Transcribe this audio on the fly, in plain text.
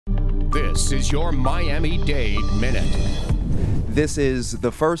This is your Miami-Dade Minute. This is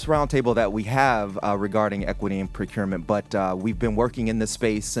the first roundtable that we have regarding equity and procurement, but we've been working in this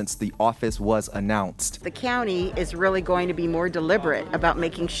space since the office was announced. The county is really going to be more deliberate about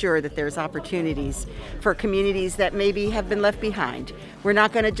making sure that there's opportunities for communities that maybe have been left behind. We're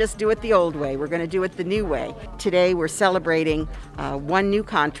not going to just do it the old way, we're going to do it the new way. Today we're celebrating one new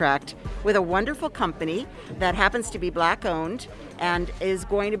contract with a wonderful company that happens to be Black-owned and is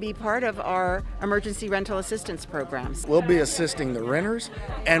going to be part of our emergency rental assistance programs. We'll be assisting the renters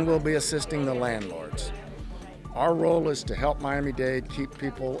and we'll be assisting the landlords. Our role is to help Miami-Dade keep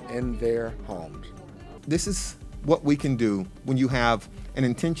people in their homes. This is what we can do when you have an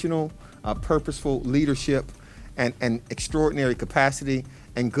intentional, purposeful leadership and extraordinary capacity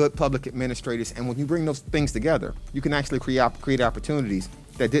and good public administrators. And when you bring those things together, you can actually create opportunities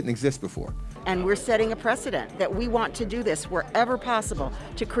that didn't exist before. And we're setting a precedent that we want to do this wherever possible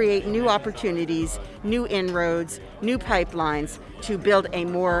to create new opportunities, new inroads, new pipelines to build a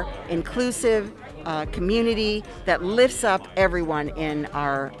more inclusive community that lifts up everyone in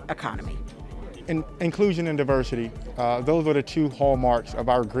our economy. Inclusion and diversity, those are the two hallmarks of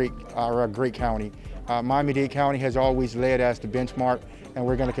our great county. Miami-Dade County has always led as the benchmark, and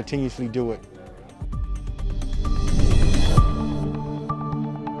we're going to continuously do it.